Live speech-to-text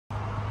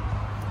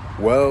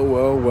Well,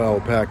 well, well,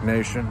 Pack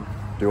Nation.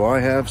 Do I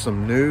have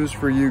some news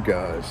for you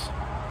guys?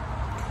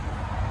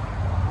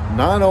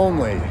 Not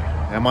only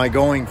am I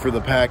going for the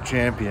Pack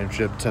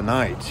Championship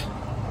tonight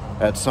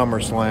at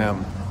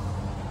SummerSlam,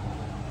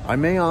 I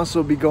may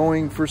also be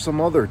going for some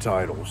other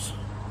titles.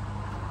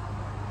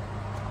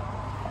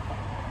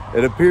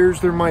 It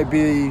appears there might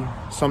be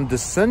some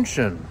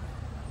dissension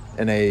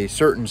in a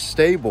certain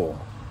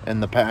stable in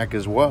the Pack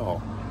as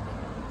well.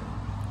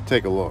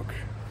 Take a look.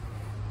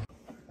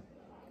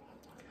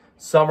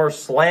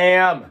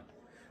 SummerSlam,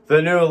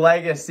 the new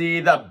legacy,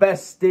 the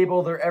best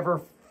stable there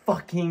ever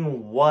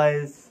fucking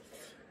was.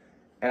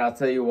 And I'll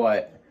tell you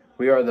what,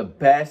 we are the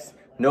best.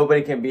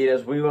 Nobody can beat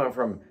us. We went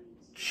from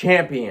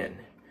champion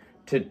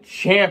to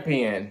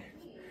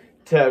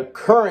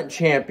current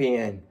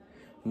champion.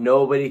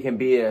 Nobody can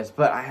beat us.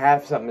 But I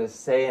have something to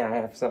say, and I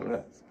have something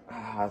that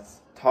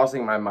it's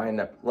tossing my mind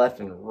up left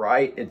and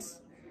right.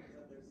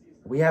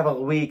 We have a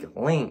weak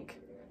link.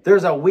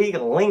 There's a weak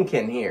link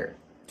in here.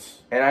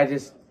 And I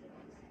just...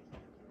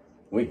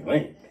 Weak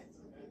link?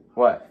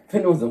 What? I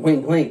think it was a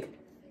weak link.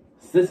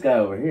 It's this guy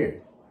over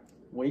here.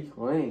 Weak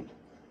link?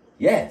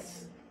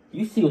 Yes.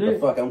 You see what the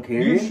fuck I'm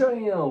carrying? You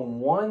shouldn't have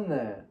won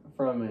that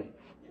from me.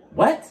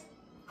 What?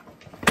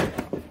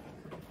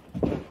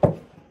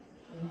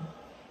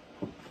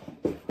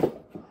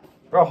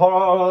 Bro, hold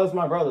on, that's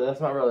my brother. That's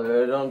my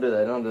brother. Don't do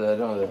that. Don't do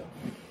that.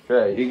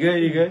 Trey, you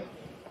good? You good?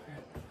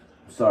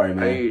 I'm sorry,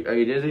 man. Are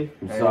you dizzy?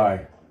 I'm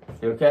sorry.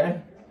 You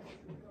okay?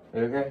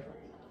 You okay?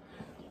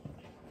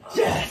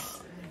 Yes!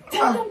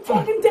 Take him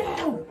fucking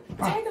down!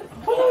 Take him!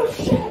 Oh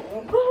shit!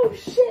 Oh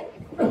shit!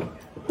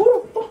 Who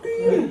the fuck are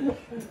you?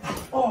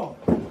 Oh.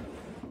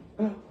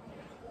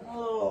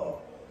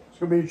 It's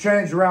gonna be a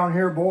change around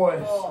here,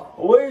 boys.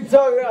 What are you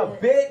talking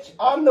about, bitch?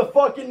 I'm the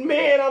fucking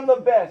man. I'm the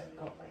best.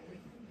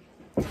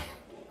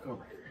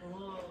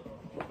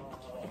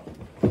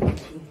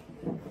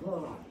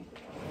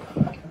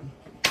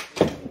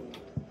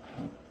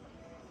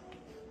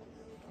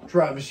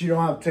 Travis, you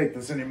don't have to take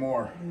this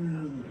anymore.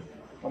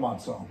 Come on,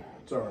 son.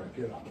 It's all right.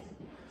 Get up.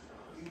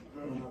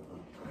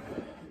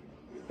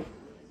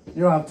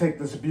 You don't have to take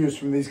this abuse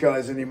from these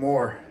guys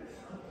anymore.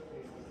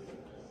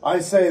 I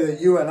say that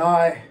you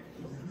and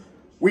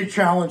we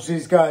challenge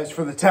these guys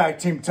for the tag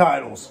team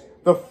titles.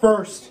 The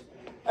first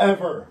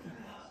ever.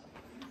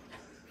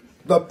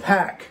 The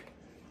Pack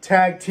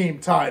tag team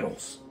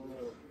titles.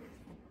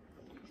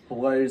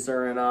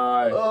 Blazer and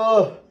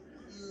I,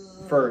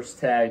 first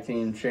tag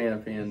team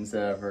champions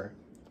ever.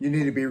 You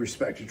need to be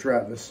respected,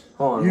 Travis.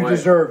 Hold on, you wait.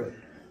 deserve it.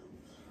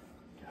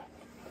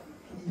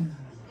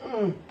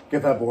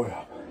 Get that boy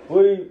up.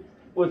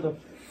 What the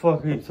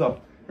fuck are you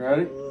talking?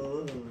 Ready?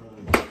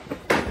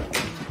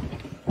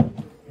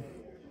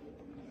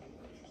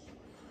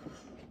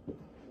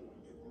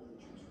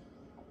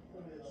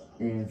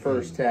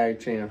 First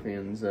tag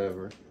champions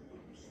ever.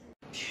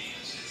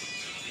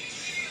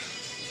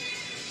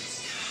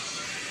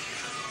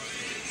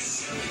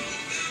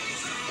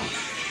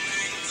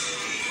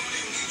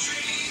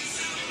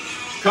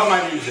 Cut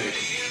my music.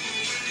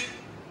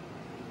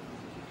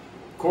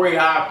 Corey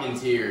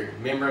Hopkins here,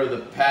 member of the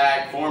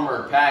Pack,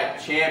 former Pack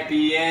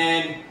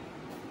champion.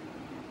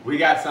 We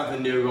got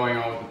something new going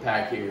on with the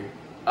Pack here.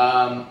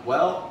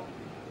 Well,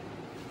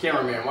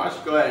 cameraman, why don't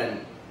you go ahead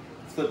and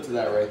flip to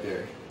that right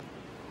there.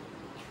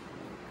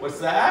 What's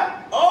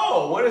that?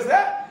 Oh, what is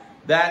that?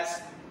 That's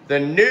the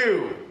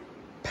new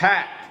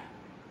Pack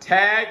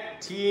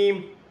Tag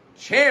Team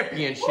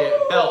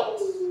Championship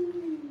belt.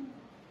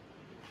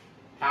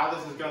 How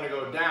this is going to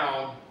go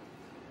down,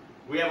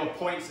 we have a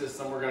point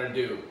system we're going to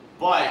do.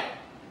 But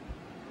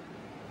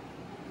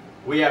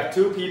we have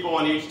 2 people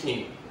on each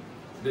team.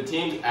 The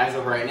team, as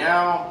of right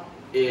now,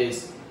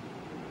 is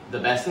the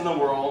best in the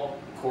world,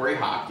 Corey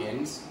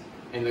Hopkins,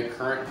 and the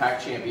current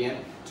Pack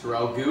champion,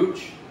 Terrell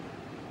Gooch,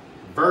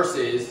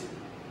 versus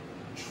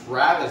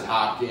Travis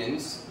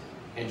Hopkins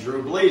and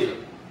Drew Blazer.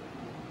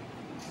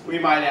 We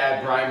might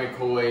add Brian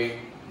McCoy,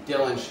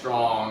 Dylan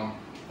Strong,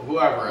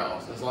 whoever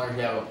else, as long as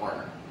you have a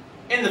partner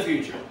in the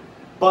future.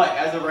 But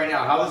as of right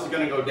now, how this is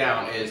going to go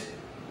down is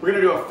we're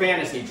going to do a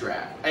fantasy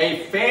draft.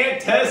 A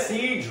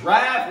fantasy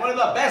draft, one of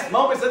the best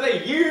moments of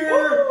the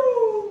year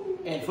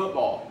in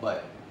football.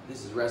 But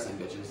this is wrestling,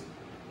 bitches.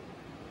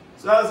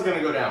 So how this is going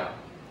to go down.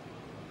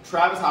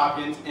 Travis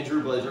Hopkins and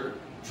Drew Blazer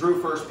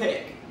drew first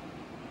pick.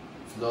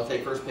 So they'll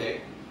take first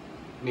pick.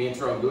 Me and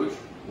Terrell Gooch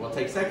will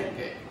take second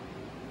pick.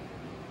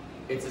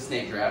 It's a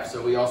snake draft,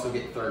 so we also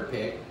get third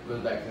pick.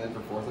 Goes back to them for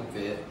fourth and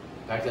fifth.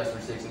 Back to us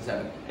for 6 and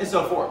 7, and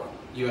so forth.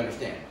 You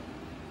understand?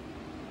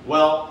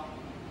 Well,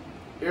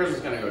 here's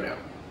what's going to go down.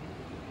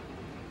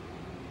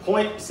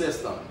 Point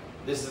system.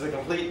 This is a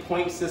complete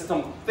point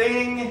system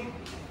thing.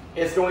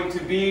 It's going to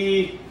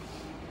be,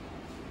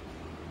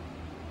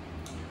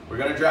 we're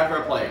going to draft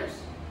our players.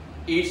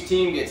 Each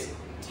team gets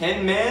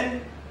 10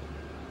 men,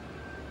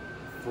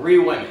 3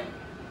 women.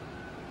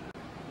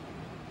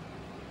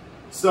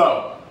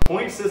 So,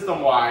 point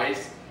system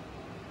wise,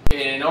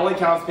 it only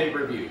counts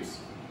pay-per-views.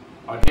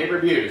 On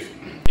pay-per-views,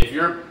 if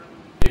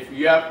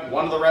you have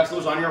one of the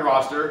wrestlers on your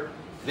roster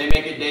they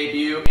make a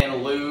debut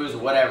and lose,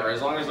 whatever.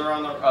 As long as they're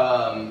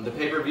on the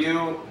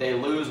pay-per-view, they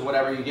lose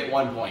whatever, you get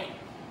 1 point.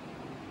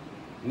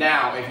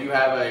 Now, if you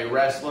have a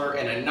wrestler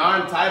in a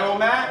non-title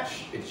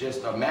match, it's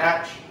just a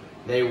match,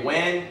 they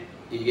win,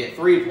 you get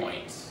 3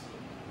 points.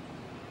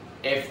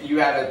 If you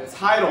have a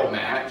title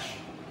match,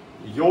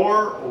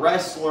 your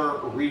wrestler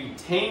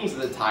retains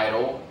the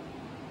title.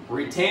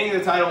 Retaining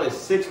the title is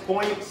 6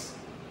 points.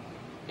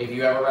 If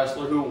you have a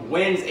wrestler who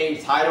wins a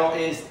title,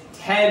 it is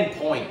 10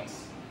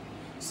 points.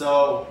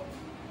 So,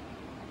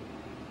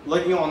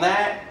 looking on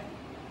that,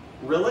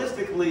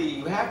 realistically,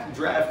 you have to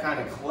draft kind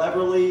of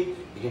cleverly.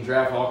 You can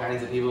draft all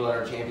kinds of people that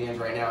are champions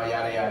right now,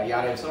 yada, yada,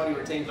 yada. If somebody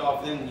retains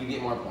off them, you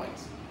get more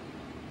points.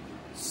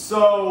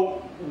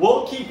 So,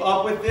 we'll keep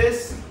up with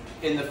this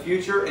in the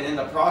future and in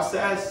the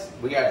process.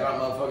 We got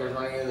drunk motherfuckers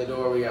running in the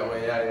door. We got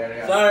way yada, yada,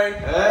 yada. Sorry.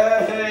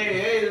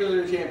 Hey,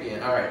 there's a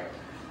champion. All right.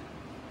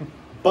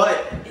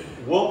 But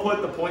we'll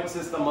put the point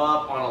system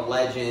up on a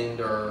legend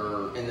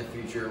or in the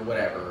future,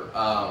 whatever.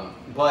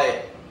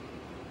 But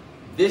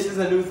this is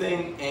a new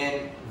thing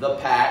in the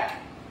pack.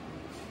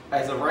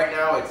 As of right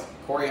now, it's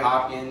Corey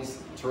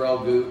Hopkins, Terrell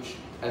Gooch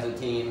as a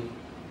team,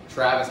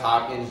 Travis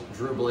Hopkins,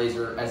 Drew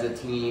Blazer as a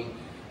team.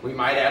 We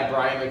might add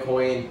Brian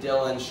McCoy and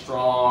Dylan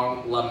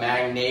Strong,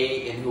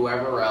 LaMagnate, and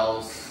whoever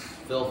else,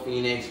 Phil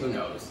Phoenix, who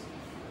knows.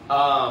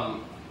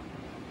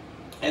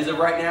 As of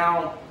right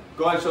now,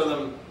 go ahead and show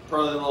them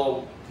probably the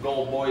little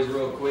gold boys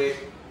real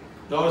quick.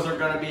 Those are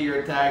going to be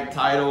your tag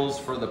titles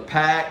for the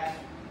pack.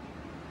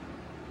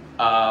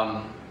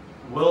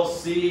 We'll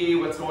see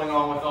what's going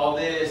on with all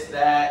this.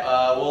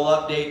 We'll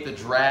update the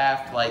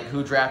draft, like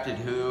who drafted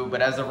who.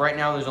 But as of right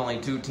now, there's only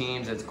 2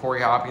 teams. It's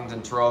Corey Hopkins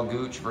and Terrell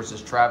Gooch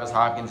versus Travis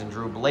Hopkins and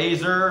Drew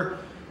Blazer.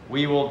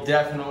 We will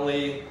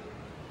definitely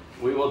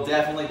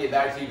get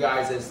back to you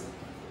guys as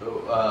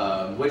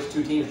which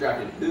 2 teams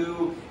drafted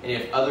who, and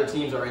if other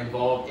teams are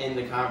involved in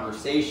the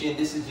conversation.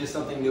 This is just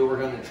something new we're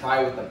going to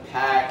try with the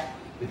pack.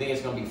 We think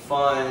it's going to be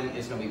fun.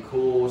 It's going to be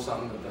cool.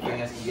 Something that the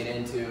fans can get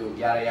into.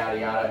 Yada yada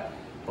yada.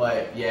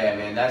 But yeah,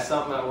 man, that's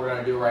something that we're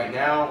going to do right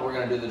now. We're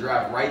going to do the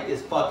draft right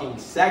this fucking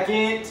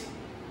second.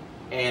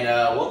 And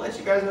we'll let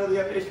you guys know the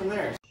updates from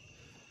there.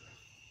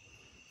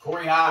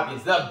 Corey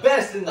Hopkins, the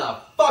best in the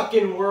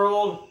fucking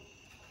world.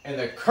 And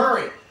the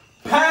current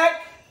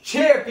pack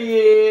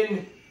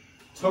champion,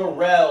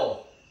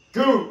 Terrell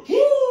Gooch.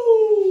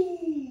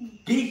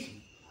 Geeky.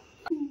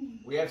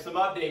 We have some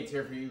updates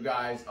here for you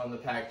guys on the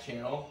pack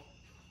channel.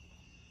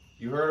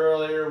 You heard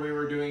earlier we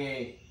were doing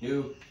a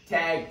new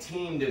tag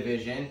team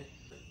division.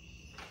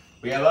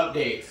 We have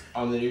updates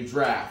on the new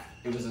draft.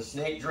 It was a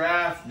snake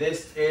draft.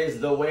 This is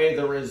the way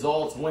the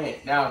results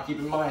went. Now, keep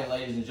in mind,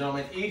 ladies and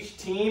gentlemen, each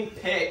team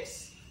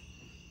picks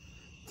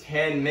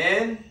 10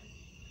 men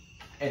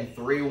and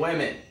 3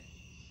 women.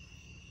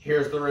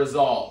 Here's the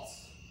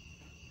results.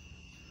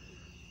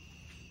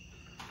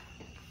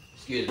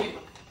 Excuse me.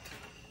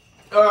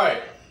 All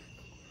right.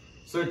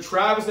 So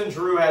Travis and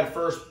Drew had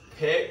first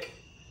pick.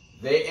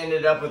 They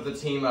ended up with the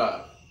team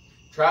up.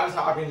 Travis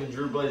Hopkins and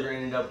Drew Blazer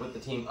ended up with the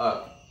team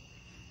up.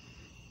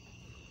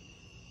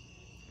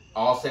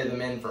 I'll say the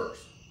men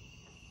first.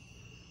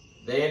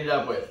 They ended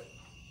up with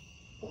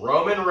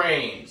Roman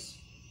Reigns,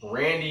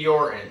 Randy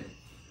Orton,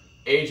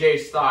 AJ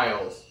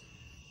Styles,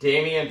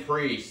 Damian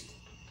Priest,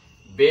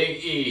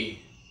 Big E,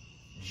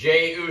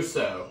 Jey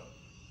Uso,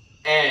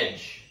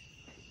 Edge,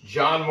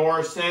 John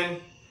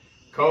Morrison,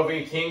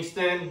 Kofi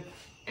Kingston,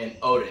 and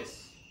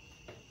Otis.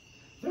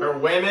 Their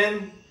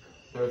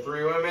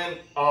 3 women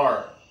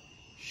are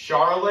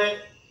Charlotte,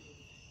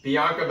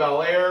 Bianca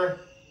Belair,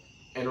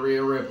 and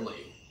Rhea Ripley.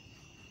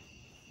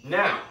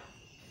 Now,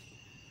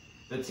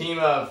 the team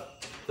of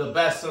the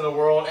best in the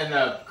world and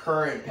the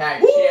current pack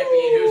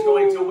champion who's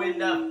going to win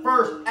the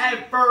first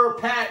ever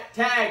pack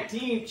tag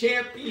team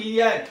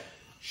championship.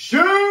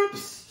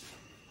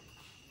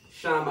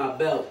 Shine my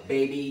belt,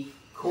 baby.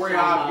 Corey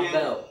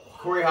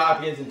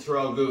Hopkins and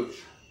Terrell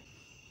Gooch.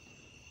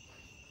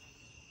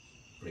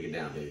 Break it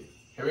down, baby.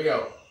 Here we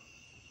go.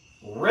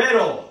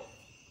 Riddle,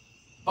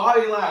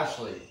 Bobby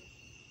Lashley,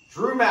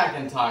 Drew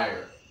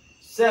McIntyre,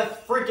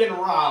 Seth freaking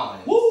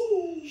Rollins,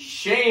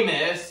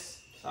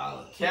 Sheamus,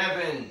 solid,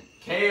 Kevin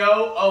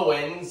K.O.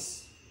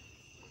 Owens,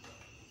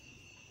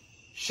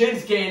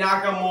 Shinsuke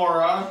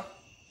Nakamura,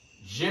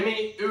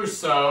 Jimmy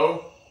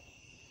Uso,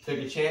 took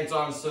a chance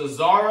on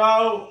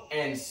Cesaro,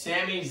 and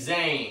Sami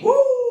Zayn.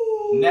 Woo!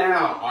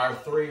 Now, our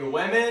 3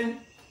 women.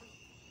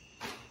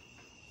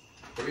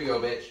 Here we go,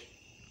 bitch.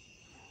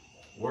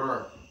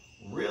 We're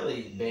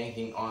really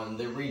banking on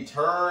the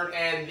return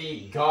and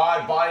the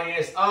god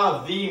bodiness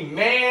of the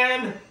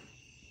man,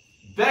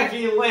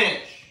 Becky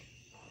Lynch,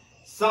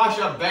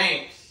 Sasha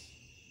Banks,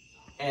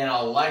 and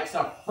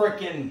Alexa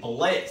frickin'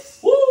 Bliss.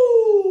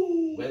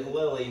 Woo! With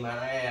Lily, my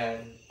man.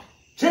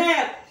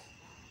 Champ!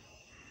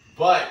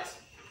 But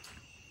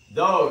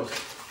those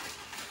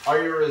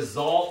are your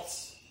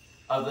results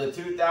of the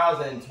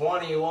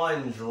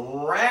 2021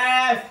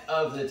 draft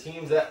of the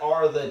teams that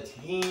are the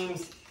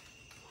teams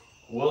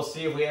We'll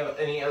see if we have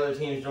any other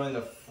teams join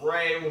the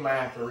fray. We might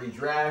have to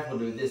redraft. We'll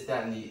do this,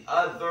 that, and the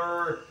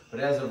other.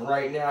 But as of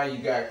right now, you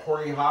got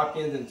Corey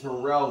Hopkins and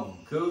Terrell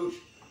Gooch.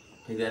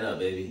 Pick that up,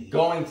 baby.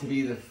 Going to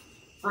be the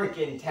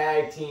freaking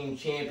tag team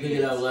champions. Pick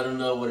it up, let them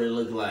know what it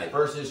looked like.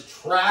 Versus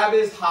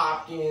Travis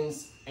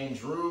Hopkins and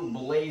Drew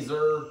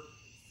Blazer.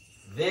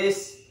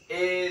 This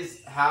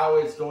is how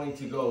it's going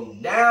to go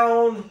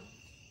down.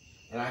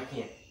 And I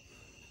can't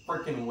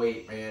freaking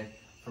wait, man.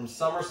 From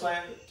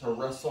SummerSlam to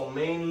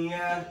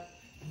WrestleMania,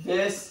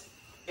 this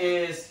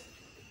is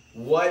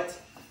what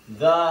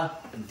the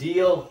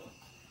deal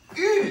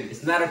is.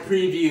 It's not a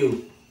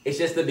preview. It's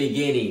just the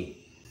beginning.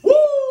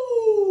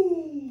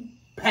 Woo!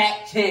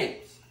 Pack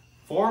champs.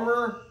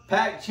 Former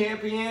Pack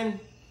champion,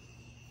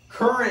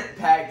 current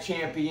Pack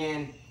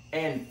champion,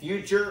 and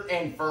future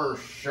and for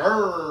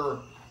sure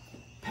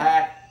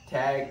Pack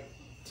tag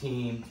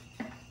team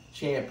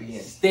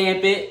champion.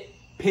 Stamp it,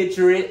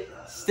 picture it,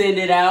 send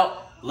it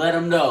out. Let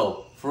them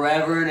know.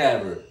 Forever and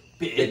ever.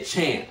 The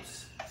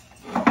champs.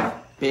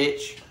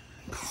 Bitch.